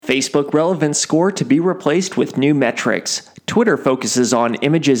Facebook relevance score to be replaced with new metrics. Twitter focuses on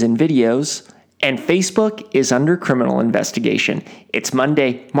images and videos. And Facebook is under criminal investigation. It's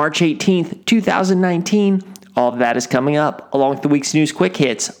Monday, March 18th, 2019. All of that is coming up along with the week's news quick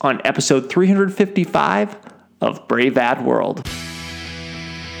hits on episode 355 of Brave Ad World.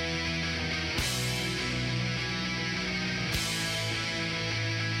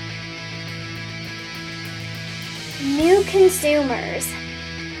 New consumers,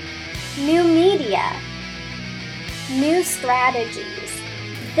 new media, new strategies.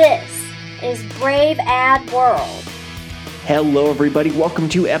 This is Brave Ad World. Hello, everybody. Welcome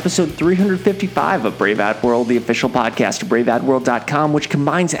to episode 355 of Brave Ad World, the official podcast of braveadworld.com, which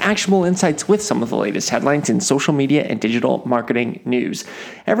combines actionable insights with some of the latest headlines in social media and digital marketing news.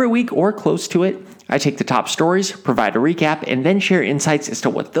 Every week or close to it, I take the top stories, provide a recap, and then share insights as to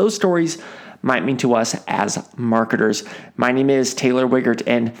what those stories might mean to us as marketers. My name is Taylor Wiggert,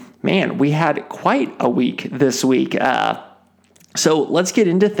 and man, we had quite a week this week. So let's get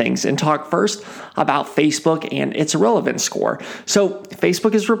into things and talk first about Facebook and its relevance score. So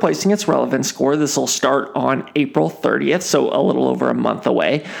Facebook is replacing its relevance score. This will start on April 30th, so a little over a month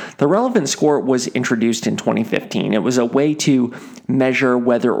away. The relevance score was introduced in 2015. It was a way to measure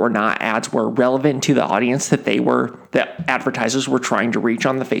whether or not ads were relevant to the audience that advertisers were trying to reach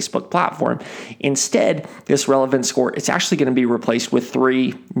on the Facebook platform. Instead, this relevance score, it's actually going to be replaced with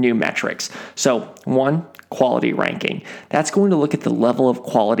three new metrics. So one, quality ranking. That's going to look at the level of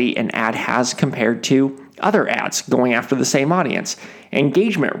quality an ad has compared to other ads going after the same audience.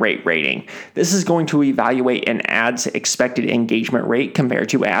 Engagement rate rating. This is going to evaluate an ad's expected engagement rate compared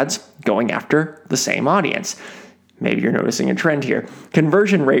to ads going after the same audience. Maybe you're noticing a trend here.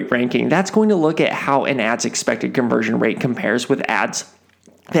 Conversion rate ranking. That's going to look at how an ad's expected conversion rate compares with ads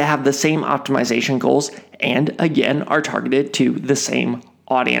that have the same optimization goals and, again, are targeted to the same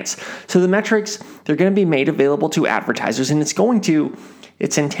audience. So the metrics, they're going to be made available to advertisers, and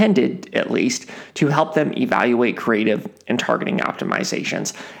it's intended, at least, to help them evaluate creative and targeting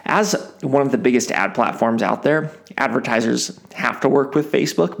optimizations. As one of the biggest ad platforms out there, advertisers have to work with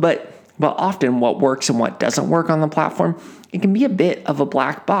Facebook, but often what works and what doesn't work on the platform, it can be a bit of a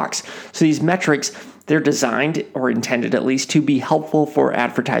black box. So these metrics, they're designed, or intended at least, to be helpful for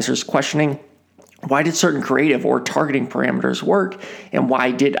advertisers questioning, why did certain creative or targeting parameters work, and why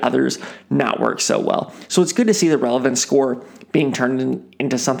did others not work so well? So it's good to see the relevance score being turned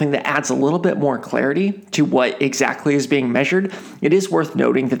into something that adds a little bit more clarity to what exactly is being measured. It is worth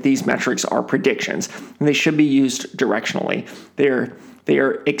noting that these metrics are predictions, and they should be used directionally. They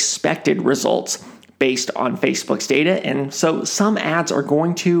are expected results based on Facebook's data, and so some ads are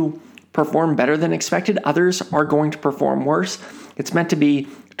going to perform better than expected. Others are going to perform worse. It's meant to be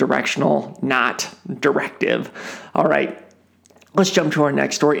directional, not directive. All right, let's jump to our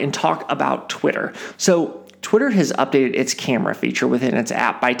next story and talk about Twitter. So Twitter has updated its camera feature within its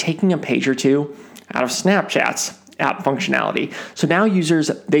app by taking a page or two out of Snapchat's app functionality. So now users,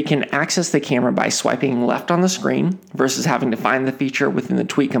 they can access the camera by swiping left on the screen versus having to find the feature within the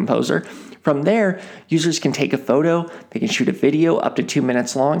Tweet Composer. From there, users can take a photo, they can shoot a video up to 2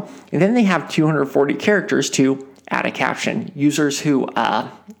 minutes long, and then they have 240 characters to add a caption. Users who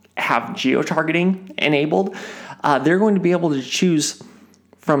have geo-targeting enabled, they're going to be able to choose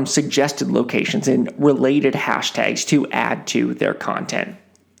from suggested locations and related hashtags to add to their content.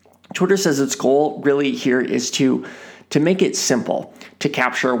 Twitter says its goal really here is to make it simple to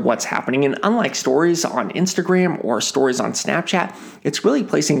capture what's happening. And unlike stories on Instagram or stories on Snapchat, it's really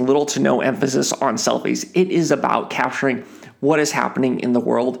placing little to no emphasis on selfies. It is about capturing what is happening in the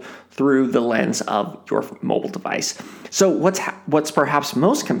world through the lens of your mobile device. So what's perhaps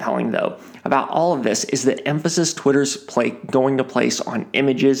most compelling, though, about all of this is the emphasis Twitter's going to place on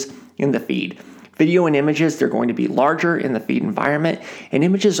images in the feed. Video and images, they're going to be larger in the feed environment, and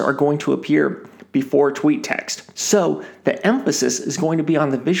images are going to appear before tweet text. So the emphasis is going to be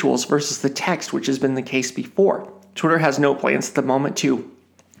on the visuals versus the text, which has been the case before. Twitter has no plans at the moment to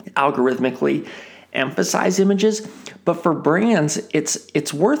algorithmically emphasize images, but for brands,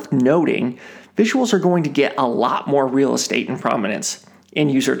 it's worth noting visuals are going to get a lot more real estate and prominence in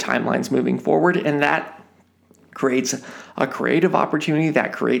user timelines moving forward, and that creates a creative opportunity,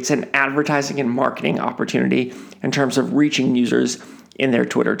 that creates an advertising and marketing opportunity in terms of reaching users in their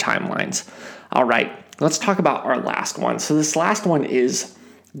Twitter timelines. All right, let's talk about our last one. So this last one is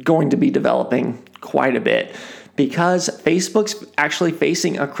going to be developing quite a bit because Facebook's actually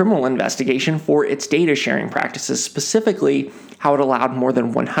facing a criminal investigation for its data sharing practices, specifically how it allowed more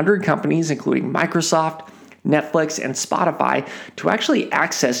than 100 companies, including Microsoft, Netflix, and Spotify to actually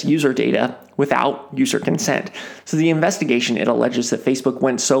access user data without user consent. So the investigation, it alleges that Facebook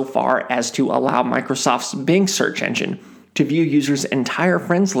went so far as to allow Microsoft's Bing search engine to view users' entire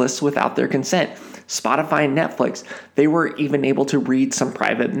friends lists without their consent. Spotify and Netflix, they were even able to read some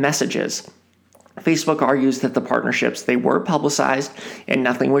private messages. Facebook argues that the partnerships, they were publicized and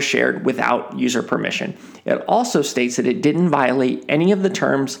nothing was shared without user permission. It also states that it didn't violate any of the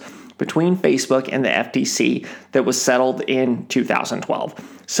terms between Facebook and the FTC that was settled in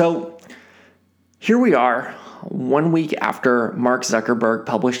 2012. So here we are, 1 week after Mark Zuckerberg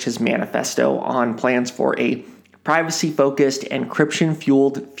published his manifesto on plans for a privacy-focused,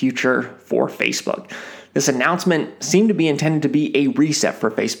 encryption-fueled future for Facebook. This announcement seemed to be intended to be a reset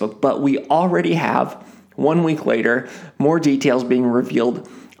for Facebook, but we already have, 1 week later, more details being revealed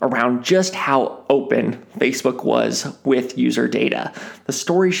around just how open Facebook was with user data. The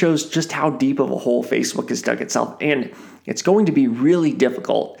story shows just how deep of a hole Facebook has dug itself, and it's going to be really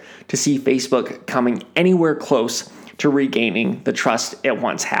difficult to see Facebook coming anywhere close to regaining the trust it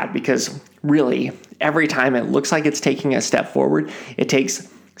once had, because really, every time it looks like it's taking a step forward, it takes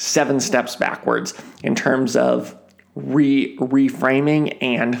 7 steps backwards in terms of reframing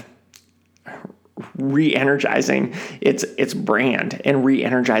and re-energizing its brand and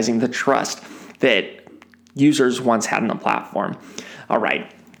re-energizing the trust that users once had in the platform. All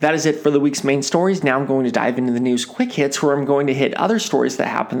right, that is it for the week's main stories. Now I'm going to dive into the news quick hits, where I'm going to hit other stories that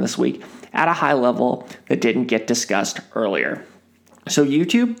happened this week at a high level that didn't get discussed earlier. So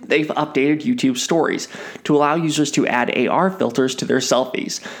YouTube, they've updated YouTube Stories to allow users to add AR filters to their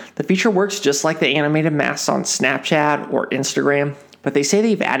selfies. The feature works just like the animated masks on Snapchat or Instagram, but they say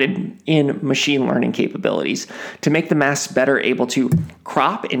they've added in machine learning capabilities to make the masks better able to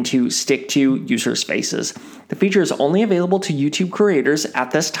crop and to stick to users' faces. The feature is only available to YouTube creators at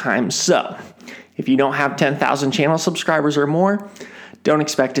this time, so if you don't have 10,000 channel subscribers or more, don't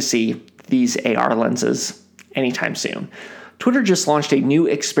expect to see these AR lenses anytime soon. Twitter just launched a new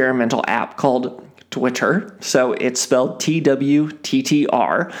experimental app called Twitter, so it's spelled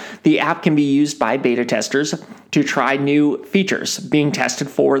TWTTR. The app can be used by beta testers to try new features being tested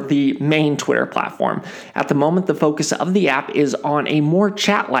for the main Twitter platform. At the moment, the focus of the app is on a more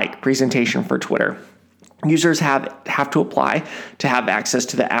chat-like presentation for Twitter. Users have to apply to have access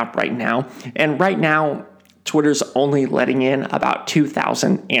to the app right now, and right now, Twitter's only letting in about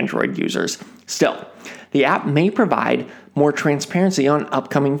 2,000 Android users. Still, the app may provide more transparency on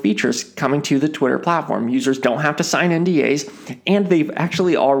upcoming features coming to the Twitter platform. Users don't have to sign NDAs, and they've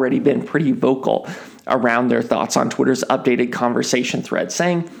actually already been pretty vocal around their thoughts on Twitter's updated conversation thread,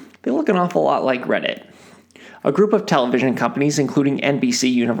 saying they look an awful lot like Reddit. A group of television companies, including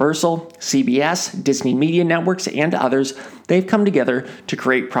NBC Universal, CBS, Disney Media Networks, and others, they've come together to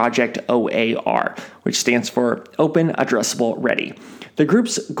create Project OAR, which stands for Open Addressable Ready. The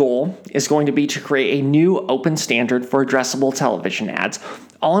group's goal is going to be to create a new open standard for addressable television ads,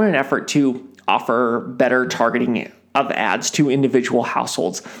 all in an effort to offer better targeting of ads to individual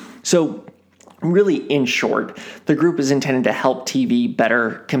households. So really, in short, the group is intended to help TV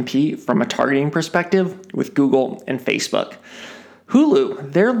better compete from a targeting perspective with Google and Facebook.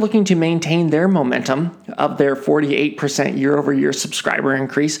 Hulu, they're looking to maintain their momentum of their 48% year-over-year subscriber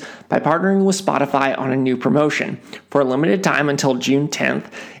increase by partnering with Spotify on a new promotion. For a limited time until June 10th,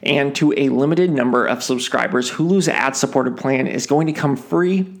 and to a limited number of subscribers, Hulu's ad-supported plan is going to come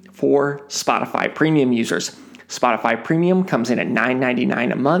free for Spotify Premium users. Spotify Premium comes in at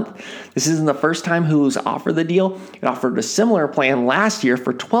 $9.99 a month. This isn't the first time Hulu's offered the deal. It offered a similar plan last year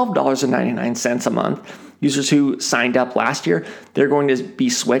for $12.99 a month. Users who signed up last year, they're going to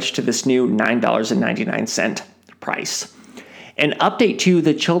be switched to this new $9.99 price. An update to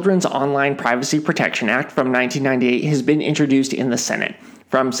the Children's Online Privacy Protection Act from 1998 has been introduced in the Senate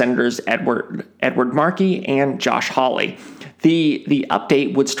from Senators Edward Markey and Josh Hawley. The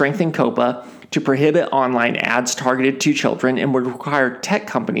update would strengthen COPPA to prohibit online ads targeted to children and would require tech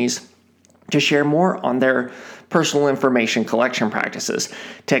companies to share more on their personal information collection practices.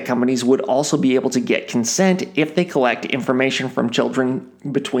 Tech companies would also be able to get consent if they collect information from children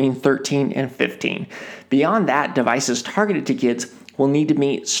between 13 and 15. Beyond that, devices targeted to kids will need to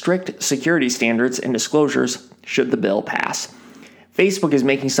meet strict security standards and disclosures should the bill pass. Facebook is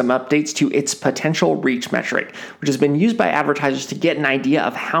making some updates to its potential reach metric, which has been used by advertisers to get an idea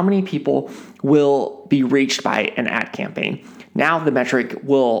of how many people will be reached by an ad campaign. Now the metric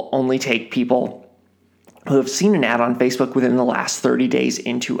will only take people who have seen an ad on Facebook within the last 30 days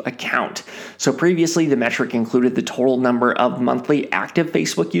into account. So previously, the metric included the total number of monthly active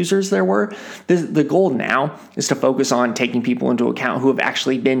Facebook users there were. The goal now is to focus on taking people into account who have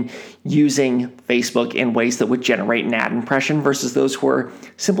actually been using Facebook in ways that would generate an ad impression versus those who are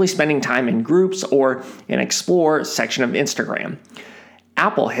simply spending time in groups or an Explore section of Instagram.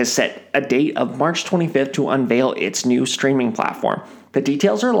 Apple has set a date of March 25th to unveil its new streaming platform. The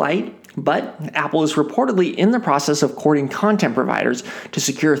details are light, but Apple is reportedly in the process of courting content providers to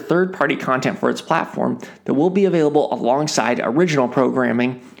secure third-party content for its platform that will be available alongside original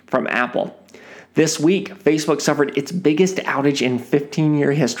programming from Apple. This week, Facebook suffered its biggest outage in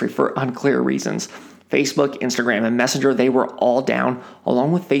 15-year history for unclear reasons. Facebook, Instagram, and Messenger, they were all down,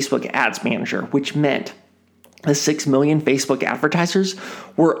 along with Facebook Ads Manager, which meant the 6 million Facebook advertisers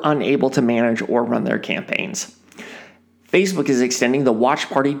were unable to manage or run their campaigns. Facebook is extending the watch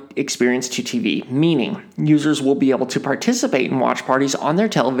party experience to TV, meaning users will be able to participate in watch parties on their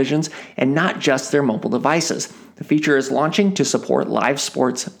televisions and not just their mobile devices. The feature is launching to support live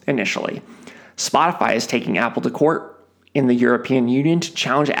sports initially. Spotify is taking Apple to court in the European Union to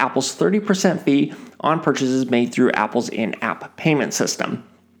challenge Apple's 30% fee on purchases made through Apple's in-app payment system.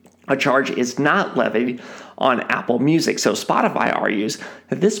 A charge is not levied on Apple Music, so Spotify argues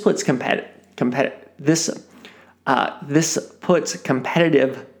that this puts competitive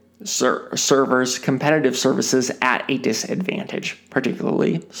services at a disadvantage,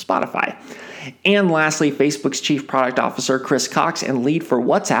 particularly Spotify. And lastly, Facebook's Chief Product Officer Chris Cox and lead for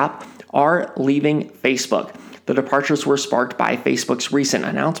WhatsApp are leaving Facebook. The departures were sparked by Facebook's recent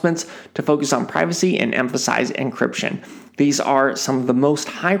announcements to focus on privacy and emphasize encryption. These are some of the most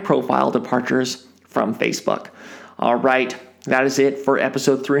high-profile departures from Facebook. All right. That is it for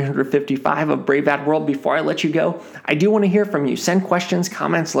episode 355 of Brave Ad World. Before I let you go, I do want to hear from you. Send questions,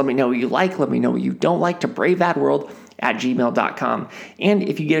 comments, let me know what you like, let me know what you don't like to braveadworld@gmail.com. And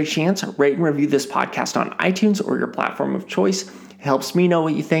if you get a chance, rate and review this podcast on iTunes or your platform of choice. It helps me know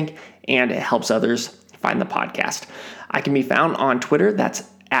what you think, and it helps others find the podcast. I can be found on Twitter. That's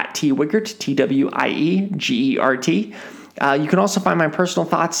at @TWiegert, TWIEGERT. You can also find my personal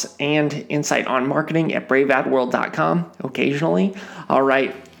thoughts and insight on marketing at braveadworld.com occasionally. All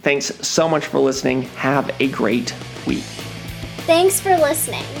right. Thanks so much for listening. Have a great week. Thanks for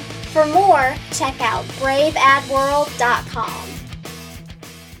listening. For more, check out braveadworld.com.